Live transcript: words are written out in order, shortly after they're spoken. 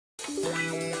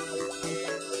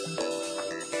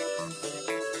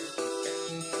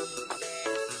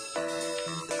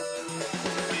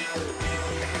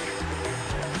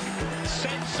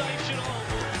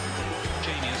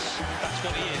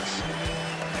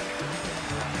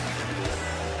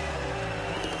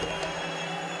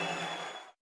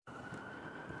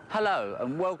Hello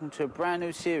and welcome to a brand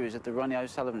new series of the Ronnie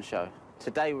O'Sullivan Show.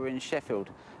 Today we're in Sheffield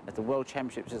as the World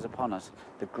Championships is upon us,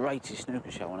 the greatest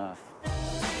snooker show on earth.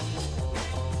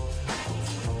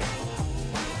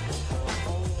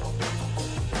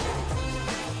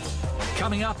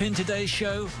 Coming up in today's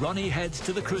show, Ronnie heads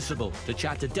to the Crucible to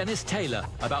chat to Dennis Taylor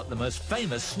about the most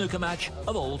famous snooker match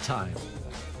of all time.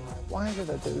 Why did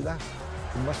I do that?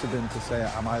 It must have been to say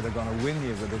I'm either going to win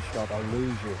you with this shot or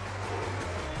lose you.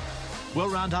 We'll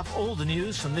round up all the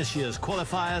news from this year's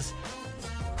qualifiers.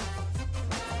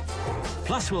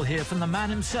 Plus, we'll hear from the man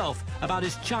himself about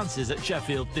his chances at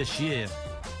Sheffield this year.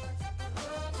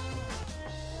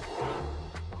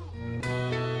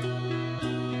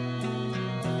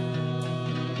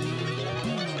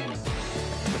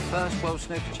 The first World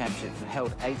Snooker Championships were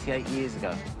held 88 years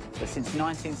ago, but since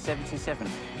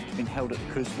 1977, it's been held at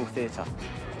the Crucible Theatre.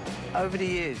 Over the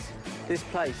years, this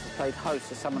place has played host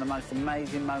to some of the most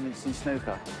amazing moments in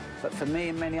snooker. But for me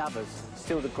and many others,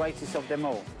 still the greatest of them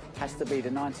all has to be the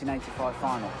 1985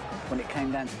 final, when it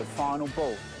came down to the final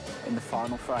ball in the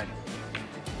final frame.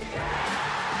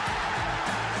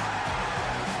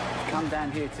 I've come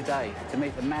down here today to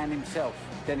meet the man himself,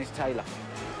 Dennis Taylor.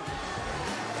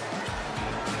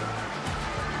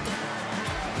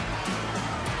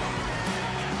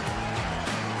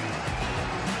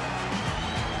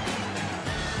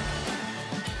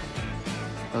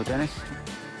 Well, Dennis,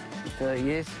 30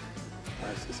 years.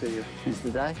 Nice to see you. Since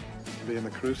the day. Be in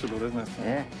the Crucible, isn't it?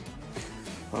 Yeah.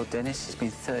 Well, Dennis, it's been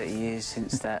 30 years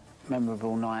since that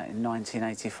memorable night in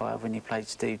 1985 when you played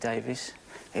Steve Davis.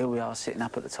 Here we are sitting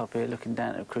up at the top here looking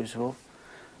down at the Crucible.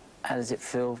 How does it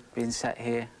feel being sat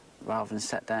here rather than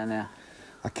sat down there?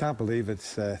 I can't believe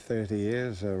it's 30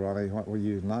 years, Ronnie. What were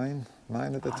you, nine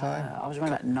at the time? I was around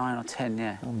about 9 or 10,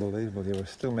 yeah. Unbelievable. You were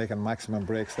still making maximum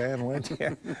breaks then, weren't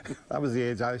you? That was the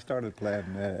age I started playing,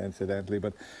 incidentally.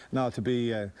 But no, to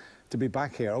be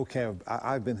back here, OK,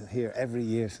 I've been here every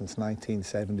year since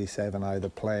 1977, either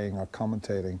playing or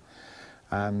commentating.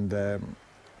 And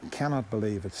cannot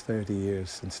believe it's 30 years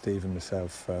since Steve and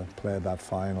myself played that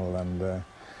final. And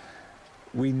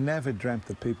we never dreamt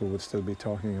that people would still be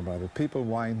talking about it. People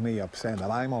wind me up saying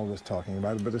that I'm always talking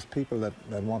about it, but there's people that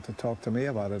want to talk to me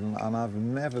about it, and I've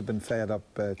never been fed up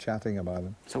chatting about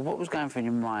it. So what was going through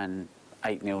your mind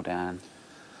 8-0 down?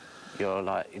 You're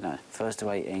like, you know, first to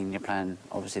 18, you're playing,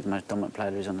 obviously, the most dominant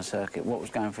player there is on the circuit. What was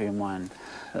going through your mind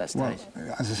at that stage?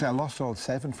 Well, as I say, I lost all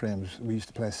 7 frames. We used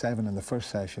to play 7 in the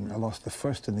first session. I lost the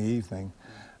first in the evening,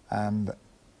 and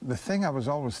the thing I was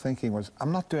always thinking was,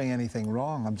 I'm not doing anything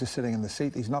wrong. I'm just sitting in the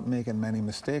seat. He's not making many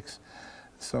mistakes.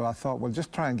 So I thought, well,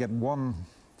 just try and get one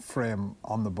frame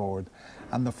on the board.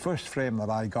 And the first frame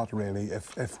that I got, really,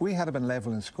 if we had been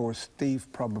level in scores, Steve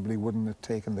probably wouldn't have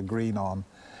taken the green on,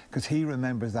 because he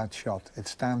remembers that shot. It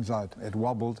stands out. It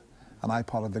wobbled, and I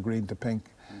potted the green to pink.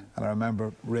 And I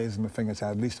remember raising my finger and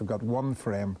saying, at least I've got one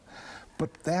frame.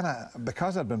 But then,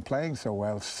 because I'd been playing so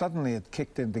well, suddenly it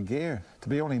kicked into gear. To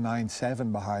be only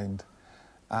 9-7 behind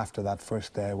after that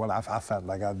first day, well, I felt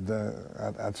like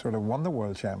I'd sort of won the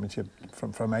World Championship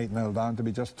from 8-0 down to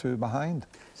be just 2 behind.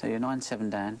 So you're 9-7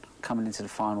 down, coming into the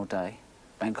final day,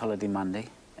 Bank Holiday Monday,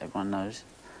 everyone knows,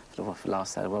 the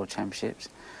last day of the World Championships.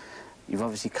 You've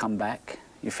obviously come back.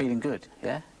 You're feeling good,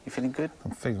 yeah? You're feeling good?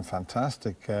 I'm feeling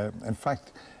fantastic. In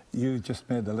fact, you just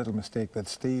made the little mistake that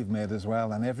Steve made as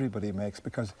well, and everybody makes,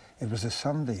 because it was a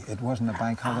Sunday. It wasn't a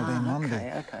bank holiday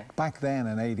Monday. Okay. Back then,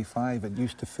 in '85, it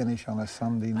used to finish on a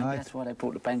Sunday night. That's why they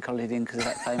brought the bank holiday in, because of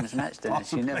that famous match,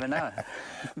 Dennis. You never know.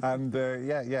 And,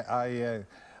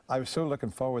 I was so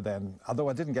looking forward then, although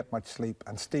I didn't get much sleep,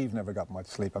 and Steve never got much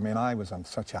sleep. I mean, I was on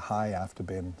such a high after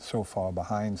being so far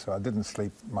behind, so I didn't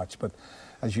sleep much. But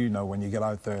as you know, when you get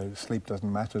out there, sleep doesn't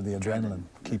matter. The adrenaline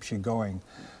keeps you going.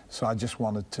 So I just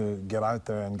wanted to get out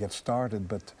there and get started,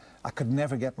 but I could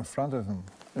never get in front of him.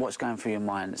 What's going through your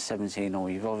mind at 17 or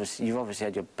you've obviously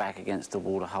had your back against the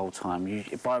wall the whole time.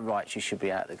 By rights, you should be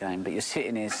out of the game, but you're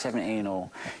sitting here 17 or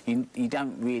you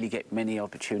don't really get many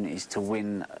opportunities to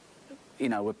win. You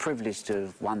know, we're privileged to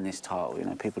have won this title, you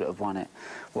know, people that have won it.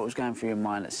 What was going through your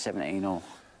mind at 17 or?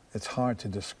 It's hard to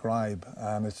describe,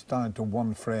 and it's down to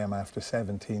one frame after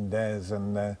 17 days,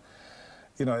 and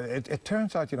you know, it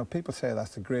turns out, you know, people say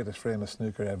that's the greatest frame of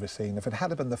snooker ever seen. If it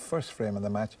had been the first frame of the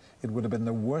match, it would have been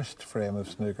the worst frame of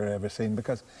snooker ever seen,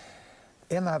 because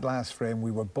in that last frame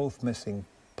we were both missing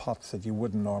pots that you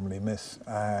wouldn't normally miss.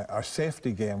 Our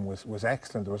safety game was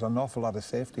excellent. There was an awful lot of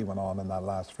safety went on in that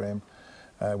last frame,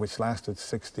 which lasted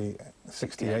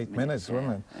 68 minutes,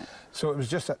 wasn't it? Yeah. So it was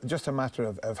just a matter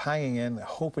of hanging in,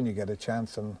 hoping you get a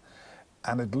chance,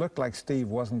 and it looked like Steve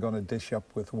wasn't going to dish up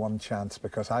with one chance,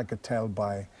 because I could tell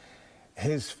by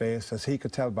his face, as he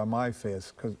could tell by my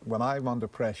face, because when I'm under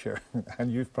pressure,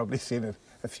 and you've probably seen it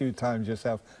a few times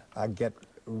yourself, I get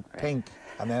pink,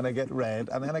 and then I get red,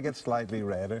 and then I get slightly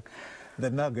redder. The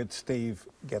nugget, Steve,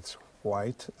 gets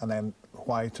white, and then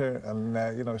whiter,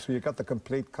 and you know, so you got the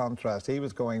complete contrast. He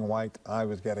was going white, I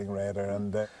was getting redder,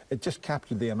 and it just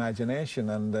captured the imagination.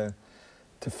 And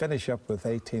to finish up with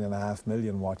 18.5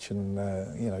 million watching,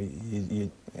 you know,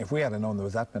 if we had known there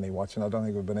was that many watching, I don't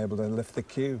think we'd been able to lift the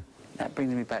queue. That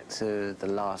brings me back to the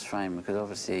last frame, because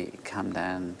obviously it came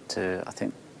down to, I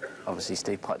think, obviously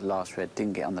Steve potted the last red,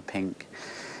 didn't get on the pink.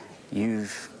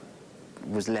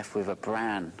 Was left with a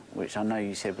brown, which I know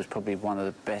you said was probably one of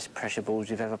the best pressure balls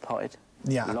you've ever potted.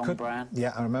 Yeah, long brown.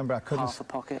 Yeah, I remember I couldn't. Half a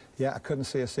pocket. Yeah, I couldn't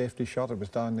see a safety shot. It was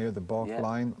down near the balk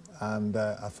line, and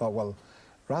I thought, well,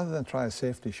 rather than try a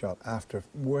safety shot after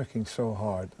working so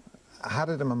hard, I had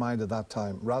it in my mind at that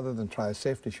time, rather than try a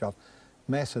safety shot,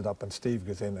 mess it up and Steve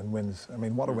goes in and wins. I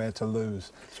mean, what a way to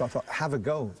lose. So I thought, have a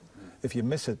go. If you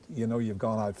miss it, you know you've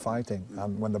gone out fighting.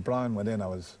 And when the brown went in, I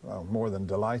was more than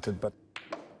delighted. But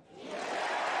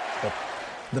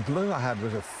the blue I had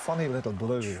was a funny little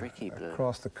blue, tricky blue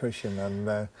across the cushion, and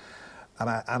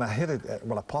I hit it.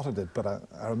 Well, I potted it, but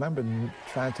I remember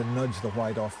trying to nudge the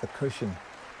white off the cushion,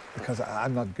 because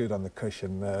I'm not good on the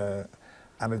cushion,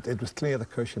 and it was clear the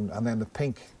cushion, and then the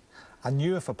pink. I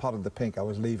knew if I potted the pink, I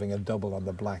was leaving a double on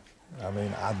the black. I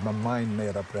mean, I had my mind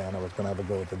made up then. I was going to have a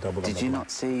go with the double on the black. Did you not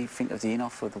think of the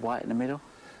in-off with the white in the middle?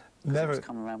 Never,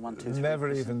 coming around 1, 2, 3,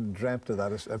 never even dreamt of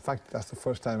that. In fact, that's the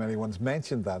first time anyone's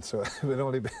mentioned that, so it would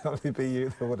only be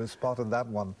you that would have spotted that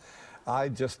one. I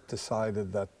just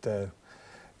decided that,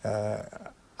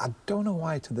 I don't know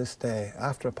why to this day,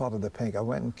 after I potted the pink, I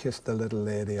went and kissed the little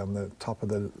lady on the top of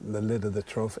the lid of the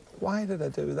trophy. Why did I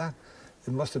do that?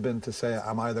 It must have been to say,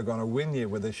 I'm either going to win you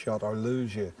with this shot or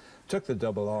lose you. Took the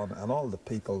double on, and all the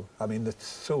people, I mean, it's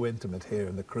so intimate here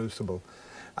in the Crucible,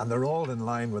 and they're all in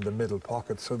line with the middle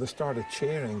pocket, so they started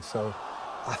cheering. So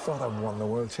I thought I'd won the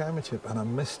World Championship, and I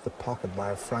missed the pocket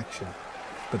by a fraction.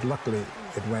 But luckily,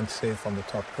 it went safe on the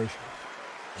top cushion.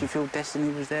 Do you feel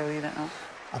destiny was there, you don't know?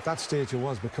 At that stage it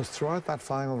was, because throughout that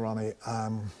final, Ronnie,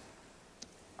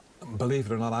 believe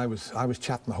it or not, I was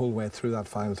chatting the whole way through that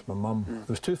final to my mum. There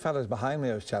was two fellas behind me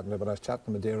I was chatting to, but I was chatting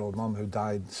to my dear old mum, who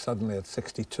died suddenly at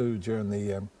 62 during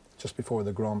the, just before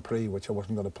the Grand Prix, which I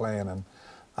wasn't going to play in, and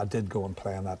I did go and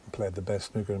play in that and played the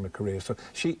best snooker in my career. So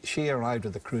she arrived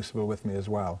at the Crucible with me as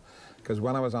well, because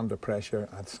when I was under pressure,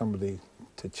 I had somebody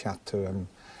to chat to, and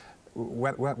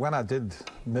when I did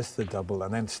miss the double,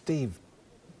 and then Steve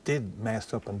did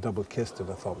mess up and double kissed it,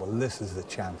 I thought, well, this is the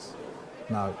chance.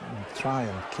 Now, try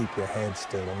and keep your head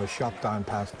still. And we shot down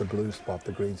past the blue spot,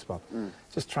 the green spot.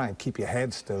 Just try and keep your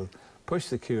head still. Push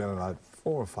the cue in and out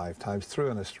 4 or 5 times,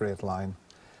 through in a straight line.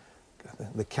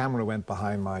 The camera went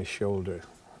behind my shoulder.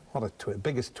 What a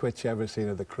biggest twitch ever seen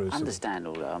at the Crucible.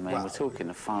 Understandable, though. I mean, we're talking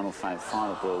the final frame,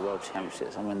 final World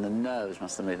Championships. I mean, the nerves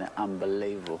must have been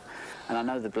unbelievable. And I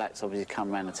know the blacks obviously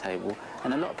come around the table,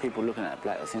 and a lot of people looking at the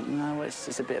black, they think, no, well,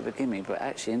 it's a bit of a gimme, but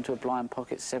actually into a blind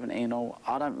pocket, 17 all,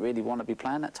 I don't really want to be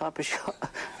playing that type of shot.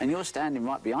 And you're standing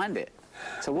right behind it.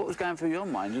 So what was going through your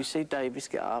mind? You see Davis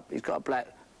get up, he's got a black,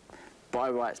 by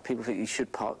rights, people think he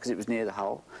should pot because it was near the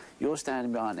hole. You're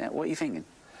standing behind it. What are you thinking?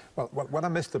 Well, when I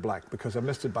missed the black, because I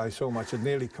missed it by so much, it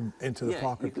nearly come into the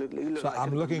pocket. You look so like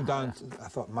I'm looking down, I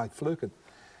thought, might fluke it.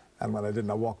 And when I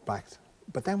didn't, I walked back.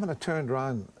 But then when I turned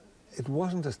around, it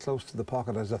wasn't as close to the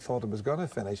pocket as I thought it was going to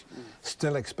finish.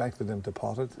 Still expected him to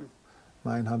pot it.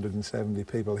 970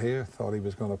 people here thought he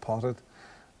was going to pot it.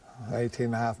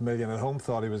 18.5 million at home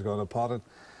thought he was going to pot it.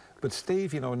 But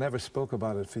Steve, you know, never spoke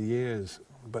about it for years.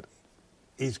 But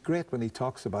he's great when he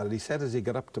talks about it. He said as he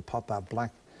got up to pot that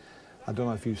black, I don't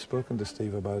know if you've spoken to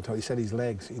Steve about it. He said his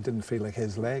legs, he didn't feel like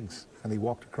his legs. And he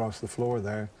walked across the floor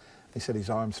there. He said his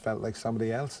arms felt like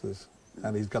somebody else's.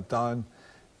 And he's got down,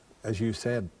 as you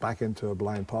said, back into a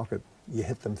blind pocket. You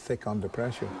hit them thick under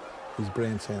pressure. His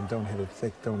brain saying, don't hit it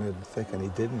thick, don't hit it thick. And he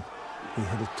didn't. He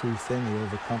hit it too thin, he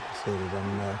overcompensated.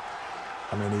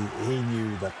 And I mean, he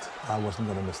knew that I wasn't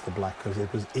going to miss the black, because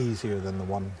it was easier than the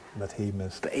one that he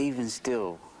missed. But even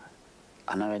still,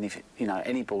 I know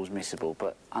any ball's missable,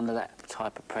 but under that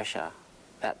type of pressure,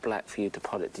 that black for you to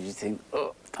pot it, did you think,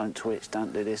 oh, don't twitch,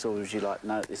 don't do this, or was you like,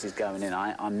 no, this is going in,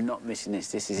 I'm not missing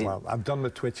this is it? Well, I've done the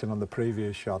twitching on the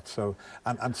previous shot, so,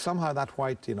 and somehow that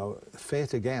white, you know,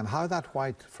 fate again, how that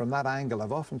white, from that angle,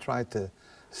 I've often tried to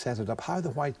set it up, how the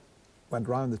white went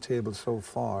round the table so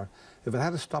far. If it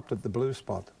had stopped at the blue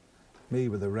spot, me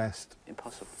with the rest,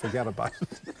 impossible. Forget about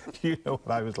it. You know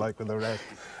what I was like with the rest.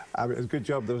 I mean, it was a good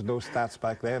job there was no stats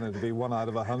back then. It'd be 1 out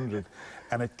of 100.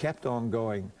 And it kept on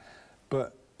going.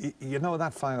 But you know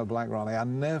that final black, Ronnie, I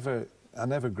never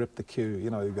gripped the cue. You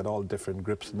know, you've got all different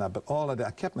grips and that, but all I did,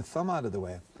 I kept my thumb out of the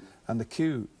way, and the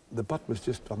cue, the butt was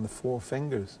just on the 4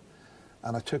 fingers.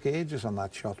 And I took ages on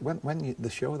that shot. When they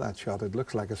show that shot, it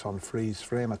looks like it's on freeze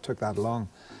frame. I took that long.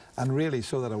 And really,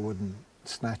 so that I wouldn't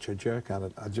snatch or jerk at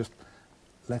it, I just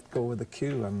let go of the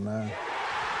cue, and that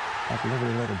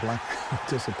lovely little black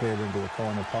disappeared into the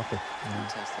corner pocket.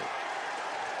 Fantastic.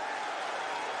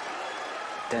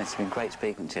 Dennis, it's been great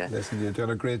speaking to you. Listen, you're doing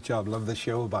a great job. Love the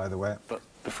show, by the way. But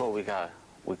before we go,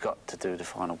 we've got to do the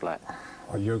final black.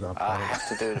 Oh, you're going to I have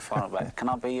to do the final black. Can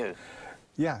I be you?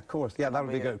 Yeah, of course. Yeah, that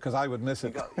would be good, because I would miss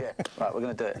it. Yeah. Right, we're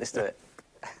going to do it. Let's do it.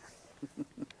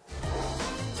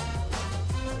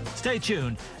 Stay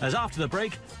tuned, as after the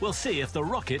break, we'll see if the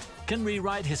Rocket can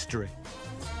rewrite history.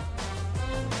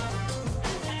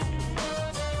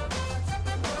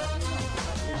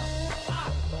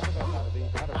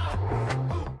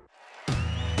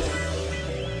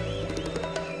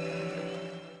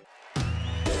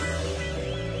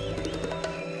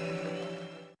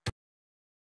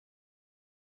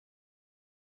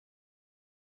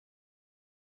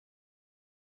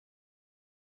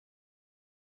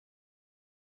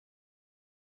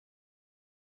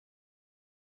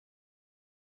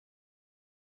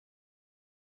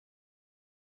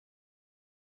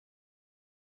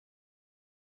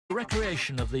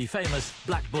 Recreation of the famous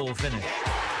black ball finish.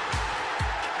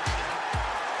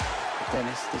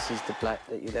 Dennis, this is the black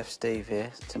that you left Steve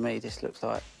here. To me, this looks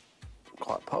like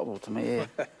quite potable to me here.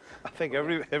 I think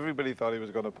everybody thought he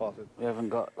was going to pot it. We haven't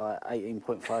got like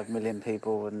 18.5 million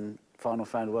people and final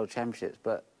round World Championships,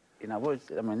 but you know,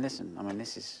 listen,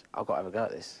 this is, I've got to have a go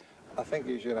at this. I think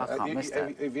you should. I can't miss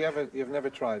that. You've never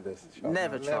tried this shot?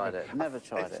 Never tried it.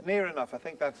 It's near enough. I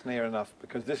think that's near enough,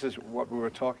 because this is what we were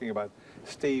talking about.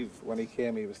 Steve, when he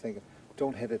came, he was thinking,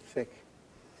 don't hit it thick.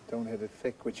 Don't hit it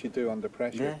thick, which you do under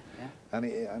pressure. Yeah.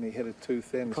 And he hit it too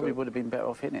thin. Probably would have been better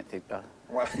off hitting it thick, though.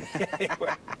 Well,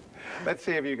 let's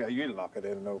see if you'll knock it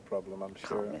in, no problem, I'm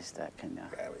sure. Can't miss that, can you?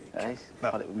 Yeah, Hey?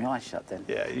 no. Got it with my eyes shut then.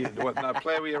 Yeah, now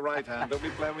play with your right hand. Don't be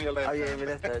playing with your left hand. Oh, yeah, my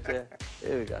left hand, yeah.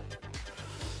 Here we go.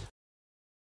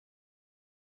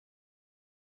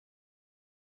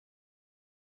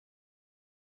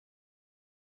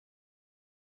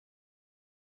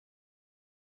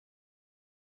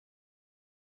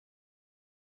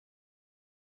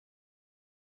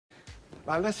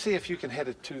 Now let's see if you can hit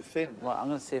it too thin. Right, I'm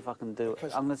going to see if I can do.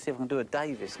 I'm going to see if I can do a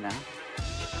Davis now.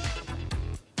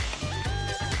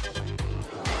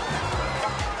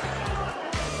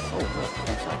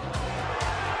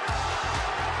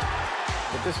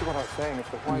 But this is what I was saying.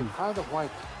 If the white, how the white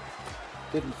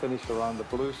didn't finish around the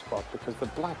blue spot, because the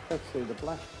black. Let's see, the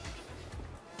black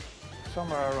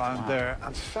somewhere around there,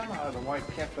 and somehow the white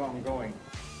kept on going.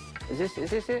 Is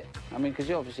this it? I mean, because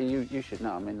obviously you should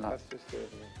know. I mean, like. That's just it.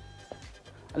 Yeah.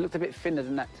 It looked a bit thinner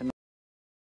than that to me.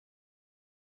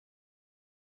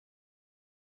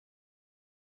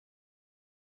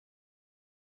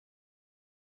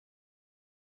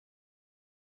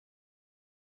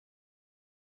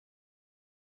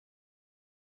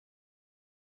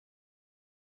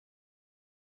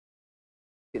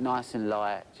 Get nice and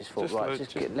light. Just thought, right,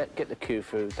 just get the cue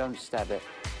through. Don't stab it.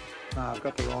 No, I've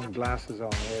got the wrong glasses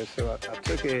on here, so I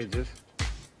took ages,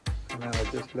 and then I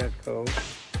just let go.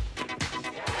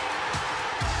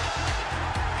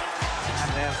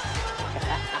 And then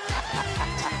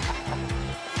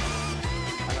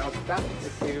I was stamping the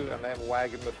cue and then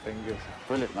wagging the fingers.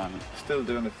 Brilliant moment. Still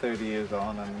doing it 30 years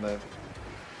on, and I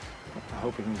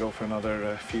hope we can go for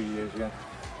another few years yet.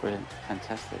 Brilliant,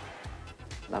 fantastic.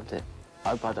 Loved it. I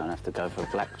hope I don't have to go for a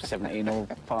black 17 or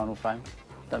final frame.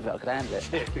 Don't think I could handle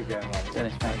it. If you get on.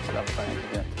 Dennis, mate, it's a lovely thing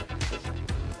to do.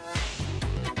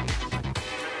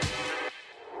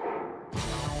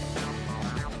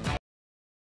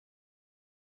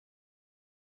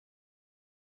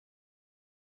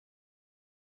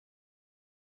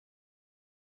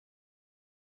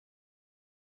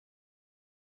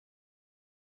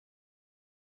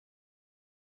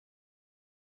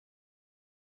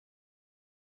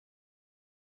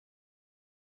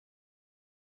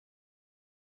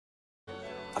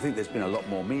 I think there's been a lot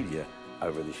more media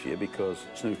over this year because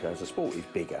snooker as a sport is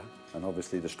bigger, and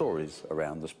obviously the stories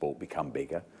around the sport become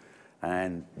bigger,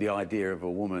 and the idea of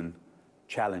a woman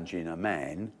challenging a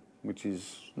man, which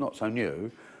is not so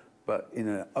new, but in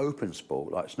an open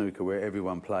sport like snooker where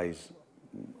everyone plays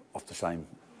off the same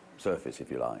surface,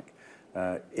 if you like,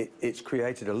 it's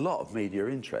created a lot of media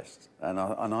interest, and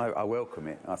I welcome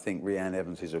it. I think Rhiannon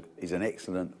Evans is an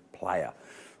excellent player.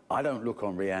 I don't look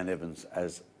on Rhiannon Evans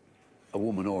as a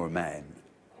woman or a man.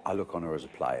 I look on her as a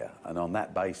player, and on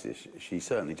that basis, she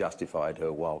certainly justified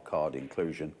her wild card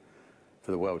inclusion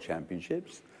for the World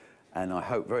Championships, and I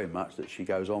hope very much that she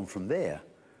goes on from there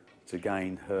to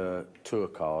gain her tour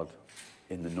card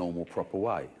in the normal, proper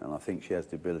way, and I think she has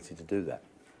the ability to do that.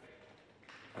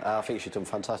 I think she's done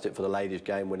fantastic for the ladies'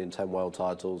 game, winning 10 world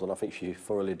titles, and I think she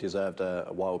thoroughly deserved a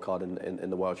wild card in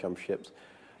the World Championships,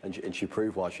 and she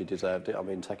proved why she deserved it. I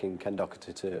mean, taking Ken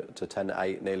Doherty to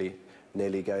 10-8,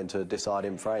 nearly going to a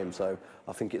deciding frame, so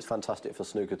I think it's fantastic for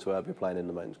snooker to be playing in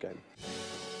the men's game.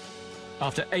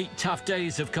 After 8 tough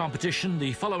days of competition,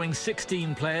 the following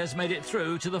 16 players made it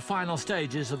through to the final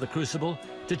stages of the Crucible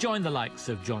to join the likes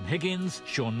of John Higgins,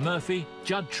 Shaun Murphy,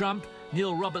 Judd Trump,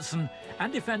 Neil Robertson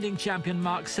and defending champion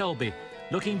Mark Selby,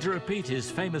 looking to repeat his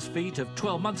famous feat of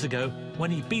 12 months ago when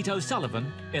he beat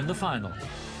O'Sullivan in the final.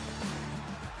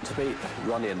 To beat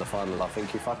Ronnie in the final, I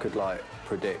think if I could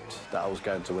predict that I was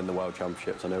going to win the World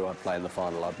Championships, I knew I'd play in the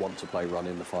final, I'd want to play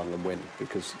Ronnie in the final and win,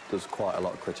 because there's quite a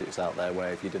lot of critics out there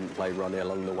where if you didn't play Ronnie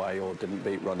along the way or didn't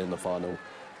beat Ronnie in the final,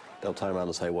 they'll turn around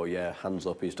and say, well, yeah, hands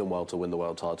up, he's done well to win the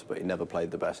world title, but he never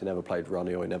played the best. He never played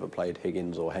Ronnie, or he never played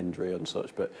Higgins or Hendry and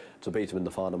such, but to beat him in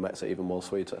the final makes it even more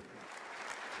sweeter.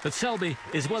 But Selby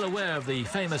is well aware of the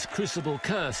famous Crucible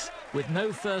curse, with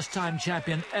no first-time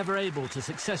champion ever able to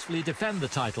successfully defend the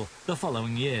title the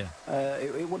following year.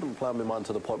 It wouldn't play on my mind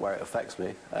to the point where it affects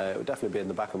me. It would definitely be in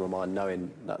the back of my mind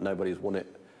knowing that nobody's won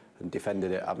it and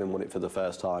defended it, having won it for the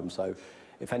first time. So,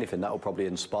 if anything, that will probably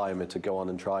inspire me to go on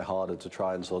and try harder to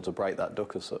try and sort of break that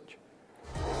duck as such.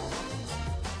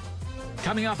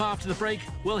 Coming up after the break,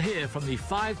 we'll hear from the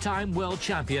 5-time world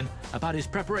champion about his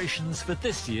preparations for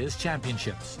this year's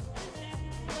championships.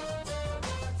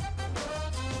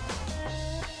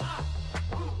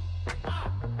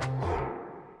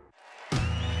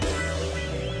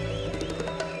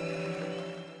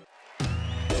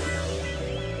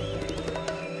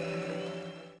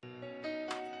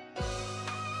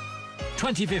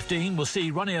 ...2015 will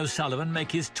see Ronnie O'Sullivan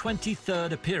make his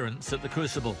 23rd appearance at the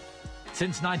Crucible.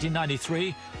 Since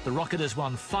 1993, the Rocket has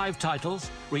won 5 titles,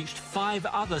 reached 5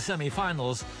 other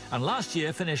semi-finals, and last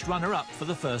year finished runner-up for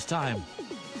the first time.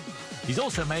 He's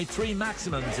also made 3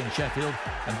 maximums in Sheffield,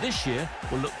 and this year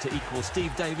will look to equal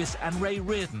Steve Davis and Ray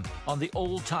Reardon on the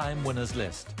all-time winners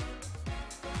list.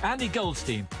 Andy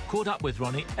Goldstein caught up with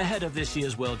Ronnie ahead of this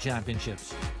year's World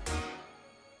Championships.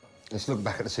 Let's look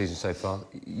back at the season so far.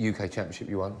 UK Championship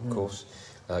you won, of course.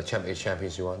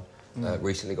 Champions you won.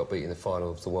 Recently got beat in the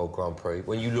final of the World Grand Prix.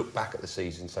 When you look back at the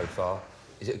season so far,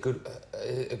 is it a good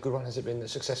run? Has it been a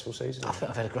successful season? I've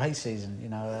had a great season, you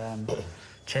know.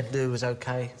 Chengdu was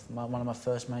OK. One of my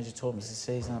first major tournaments this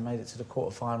season. I made it to the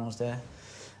quarterfinals there.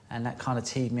 And that kind of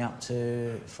teed me up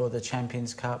for the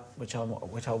Champions Cup, which I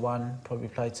won. Probably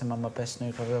played some of my best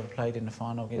snooker I've ever played in the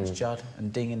final against Judd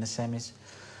and Ding in the semis.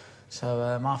 So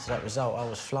after that result, I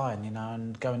was flying, you know,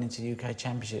 and going into the UK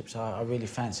Championships, I really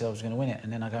fancied I was going to win it.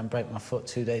 And then I go and break my foot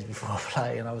 2 days before I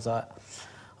play, and I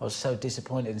was so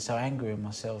disappointed and so angry with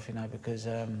myself, you know, because,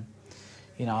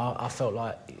 you know, I felt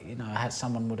like, you know,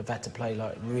 someone would have had to play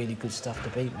like really good stuff to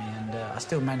beat me, and I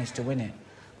still managed to win it.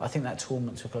 But I think that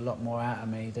tournament took a lot more out of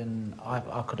me than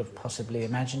I could have possibly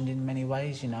imagined in many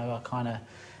ways, you know. I kind of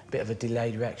bit of a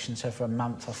delayed reaction, so for a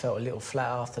month I felt a little flat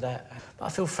after that. But I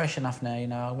feel fresh enough now, you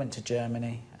know. I went to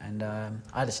Germany and I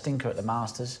had a stinker at the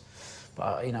Masters,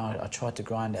 but you know, I tried to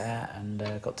grind it out and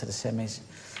got to the semis,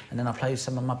 and then I played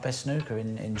some of my best snooker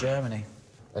in Germany.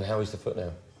 And how is the foot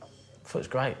now? Foot's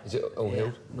great. Is it all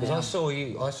healed? Because I saw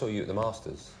you at the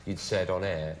Masters. You'd said on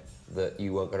air that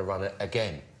you weren't going to run it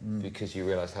again because you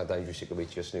realised how dangerous it could be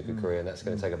to your snooker career, and that's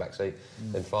going to take a back seat.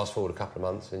 Then fast forward a couple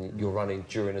of months and you're running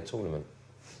during a tournament.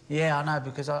 Yeah, I know,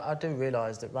 because I do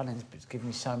realise that running's given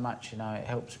me so much, you know. It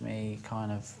helps me kind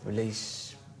of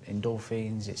release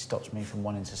endorphins, it stops me from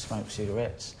wanting to smoke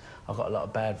cigarettes. I've got a lot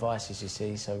of bad vices, you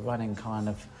see, so running kind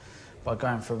of, by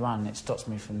going for a run, it stops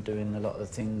me from doing a lot of the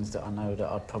things that I know that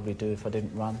I'd probably do if I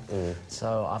didn't run.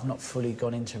 So I've not fully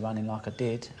gone into running like I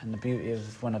did, and the beauty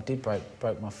of when I did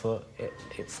broke my foot,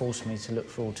 it forced me to look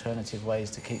for alternative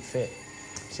ways to keep fit.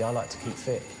 See, I like to keep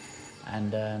fit.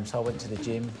 And so I went to the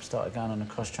gym, started going on a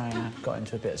cross trainer, got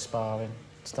into a bit of sparring,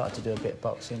 started to do a bit of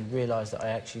boxing, realised that I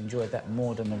actually enjoyed that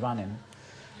more than the running.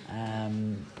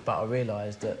 But I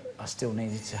realised that I still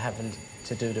needed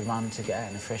to do the run to get out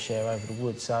in the fresh air over the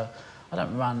woods. So I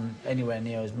don't run anywhere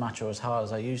near as much or as hard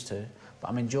as I used to, but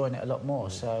I'm enjoying it a lot more.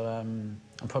 So I'm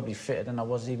probably fitter than I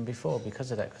was even before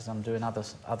because of that, because I'm doing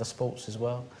other sports as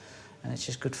well. And it's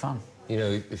just good fun. You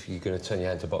know, if you're going to turn your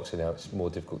hand to boxing now, it's more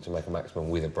difficult to make a maximum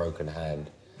with a broken hand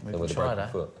than with a broken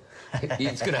foot.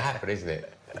 It's going to happen, isn't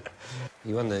it?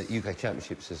 You won the UK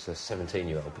Championships as a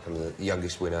 17-year-old, becoming the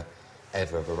youngest winner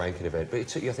ever of a ranking event. But it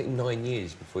took you, I think, 9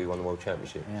 years before you won the World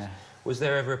Championship. Yeah. Was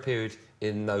there ever a period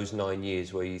in those 9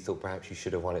 years where you thought perhaps you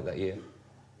should have won it that year?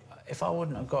 If I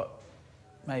wouldn't have got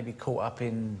maybe caught up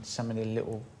in some of the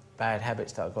little bad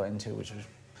habits that I got into, which was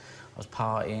I was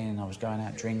partying, I was going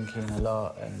out drinking a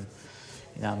lot, and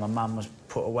you know, my mum was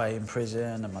put away in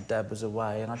prison and my dad was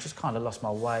away, and I just kind of lost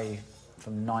my way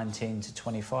from 19 to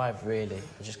 25, really.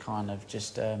 I just kind of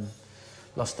just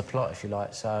lost the plot, if you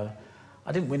like. So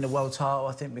I didn't win the world title,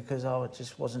 I think, because I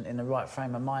just wasn't in the right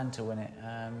frame of mind to win it.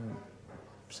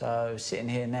 So sitting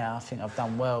here now, I think I've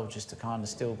done well just to kind of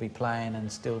still be playing and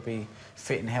still be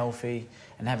fit and healthy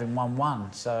and having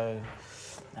won. So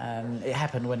it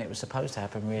happened when it was supposed to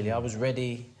happen, really. I was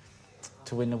ready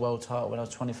to win the world title when I was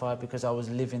 25 because I was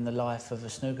living the life of a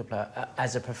snooker player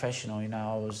as a professional. You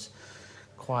know, I was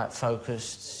quite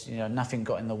focused. You know, nothing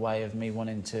got in the way of me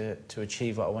wanting to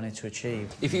achieve what I wanted to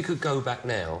achieve. If you could go back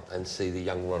now and see the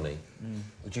young Ronnie,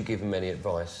 would you give him any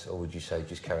advice, or would you say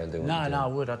just carry on doing what you're doing? No, I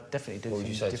would. I'd definitely do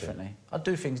things differently. I'd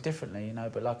do things differently, you know,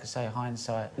 but like I say,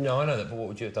 hindsight... No, I know that, but what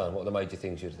would you have done? What are the major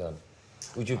things you'd have done?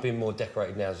 Would you have been more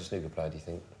decorated now as a snooker player, do you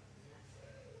think?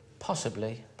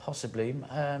 Possibly.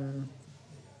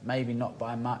 Maybe not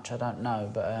by much, I don't know,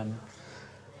 but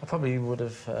I probably would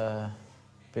have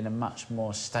been a much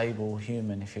more stable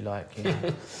human, if you like, you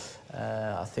know.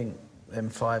 I think them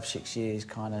 5-6 years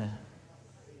kind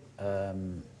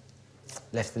of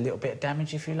left a little bit of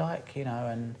damage, if you like, you know,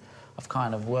 and I've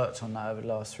kind of worked on that over the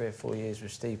last 3 or 4 years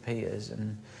with Steve Peters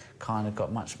and kind of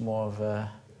got much more of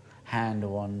a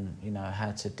handle on, you know,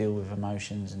 how to deal with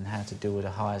emotions and how to deal with the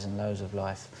highs and lows of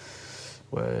life.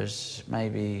 Whereas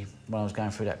maybe when I was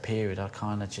going through that period, I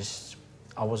kind of just,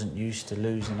 I wasn't used to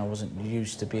losing, I wasn't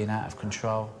used to being out of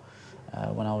control.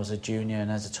 When I was a junior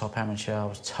and as a top amateur, I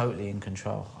was totally in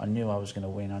control. I knew I was going to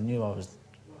win. I knew I was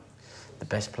the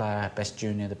best player, best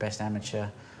junior, the best amateur.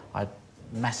 I had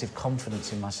massive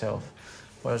confidence in myself.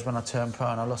 Whereas when I turned pro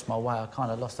and I lost my way, I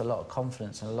kind of lost a lot of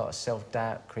confidence and a lot of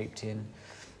self-doubt creeped in.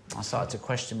 I started to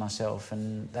question myself,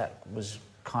 and that was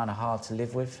kind of hard to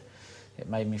live with. It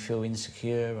made me feel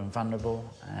insecure and vulnerable,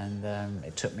 and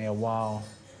it took me a while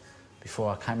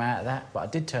before I came out of that, but I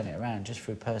did turn it around just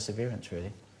through perseverance,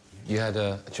 really. You had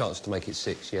a chance to make it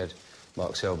 6. You had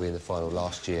Mark Selby in the final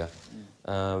last year.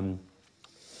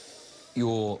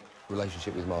 Your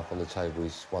relationship with Mark on the table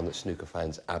is one that snooker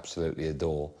fans absolutely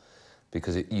adore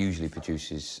because it usually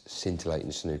produces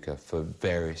scintillating snooker for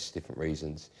various different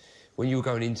reasons. When you were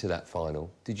going into that final,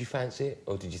 did you fancy it,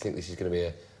 or did you think this is going to be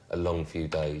a long few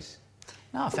days?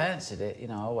 No, I fancied it. You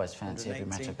know, I always fancy every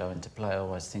match I go into play. I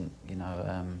always think, you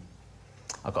know,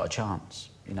 I've got a chance.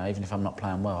 You know, even if I'm not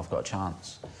playing well, I've got a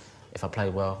chance. If I play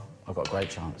well, I've got a great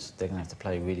chance. They're going to have to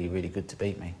play really, really good to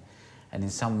beat me. And in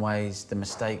some ways, the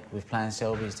mistake with playing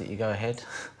Selby is that you go ahead.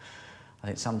 I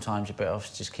think sometimes you're better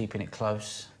off just keeping it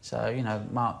close. So, you know,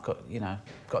 Mark got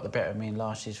the better of me in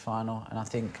last year's final, and I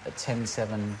think at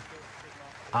 10-7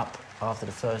 up after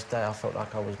the first day, I felt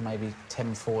like I was maybe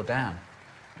 10-4 down,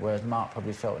 whereas Mark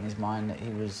probably felt in his mind that he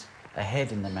was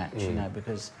ahead in the match, you know,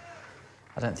 because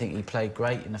I don't think he played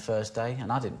great in the first day,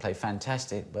 and I didn't play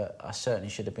fantastic, but I certainly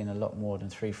should have been a lot more than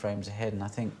 3 frames ahead, and I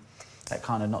think that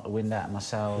kind of knocked the wind out of my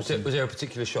sails. Was there a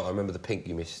particular shot? I remember the pink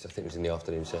you missed, I think it was in the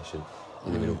afternoon session,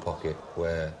 in the middle pocket,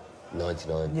 where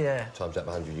 99 times out of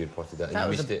 100 you'd potted that, and you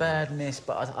missed it. That was a bad miss,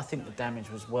 but I think the damage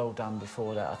was well done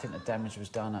before that. I think the damage was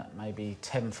done at maybe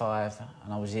 10-5,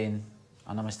 and I was in,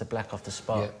 and I missed the black off the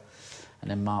spot. Yeah. And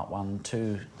then Mark won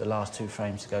the last 2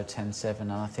 frames to go 10-7,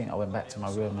 and I think I went back to my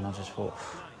room and I just thought,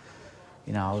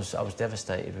 you know, I was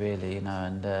devastated, really, you know,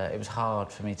 and it was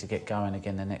hard for me to get going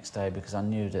again the next day because I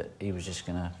knew that he was just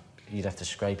you'd have to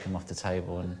scrape him off the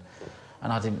table, and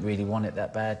I didn't really want it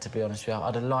that bad, to be honest with you.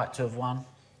 I'd have liked to have won,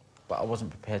 but I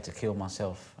wasn't prepared to kill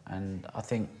myself, and I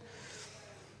think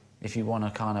if you want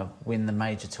to kind of win the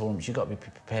major tournaments, you've got to be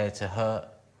prepared to hurt.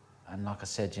 And like I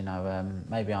said, you know,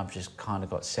 maybe I've just kind of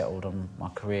got settled on my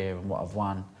career and what I've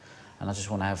won, and I just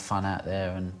want to have fun out there.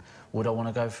 And would I want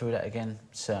to go through that again?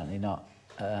 Certainly not.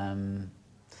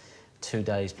 2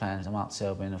 days playing Mark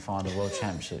Selby in the final World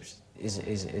Championships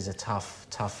is a tough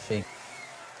thing.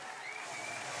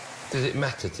 Does it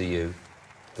matter to you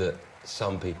that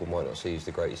some people might not see you as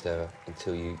the greatest ever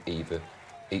until you either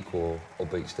equal or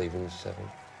beat Stevens 7?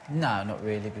 No, not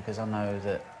really, because I know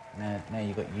that now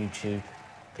you've got YouTube.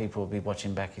 People will be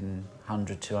watching back in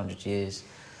 100, 200 years,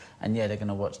 and yeah, they're going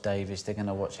to watch Davis, they're going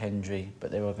to watch Hendry, but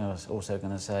they're also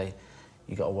going to say,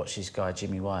 you got to watch this guy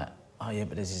Jimmy White. Oh yeah,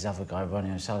 but there's this other guy,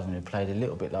 Ronnie O'Sullivan, who played a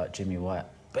little bit like Jimmy White,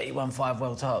 but he won 5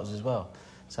 world titles as well.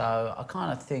 So I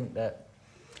kind of think that,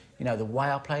 you know, the way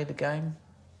I played the game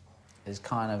has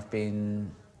kind of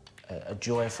been a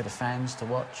joy for the fans to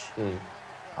watch.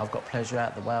 I've got pleasure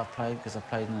out of the way I've played because I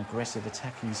played an aggressive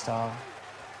attacking style.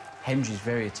 Hendry's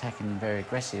very attacking and very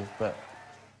aggressive, but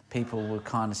people would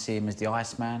kind of see him as the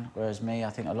Iceman, whereas me, I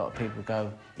think a lot of people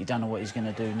go, you don't know what he's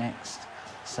going to do next.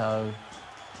 So,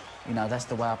 you know, that's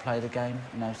the way I play the game.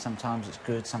 You know, sometimes it's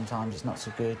good, sometimes it's not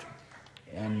so good.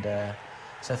 And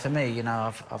so for me, you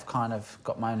know, I've kind of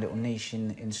got my own little niche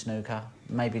in snooker.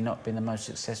 Maybe not been the most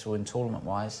successful in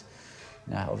tournament-wise.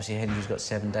 You know, obviously Hendry's got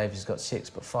 7, David's got 6,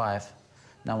 but 5.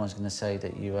 No one's going to say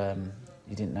that you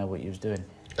didn't know what you was doing.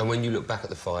 And when you look back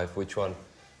at the 5, which one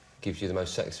gives you the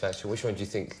most satisfaction? Which one do you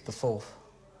think? The 4th.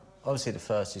 Obviously the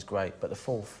 1st is great, but the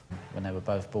 4th, when they were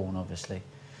both born, obviously.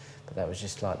 But that was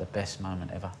just like the best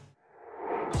moment ever.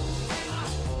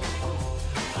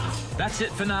 That's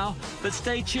it for now, but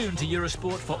stay tuned to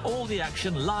Eurosport for all the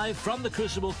action live from the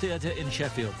Crucible Theatre in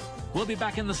Sheffield. We'll be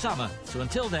back in the summer, so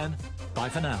until then, bye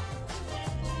for now.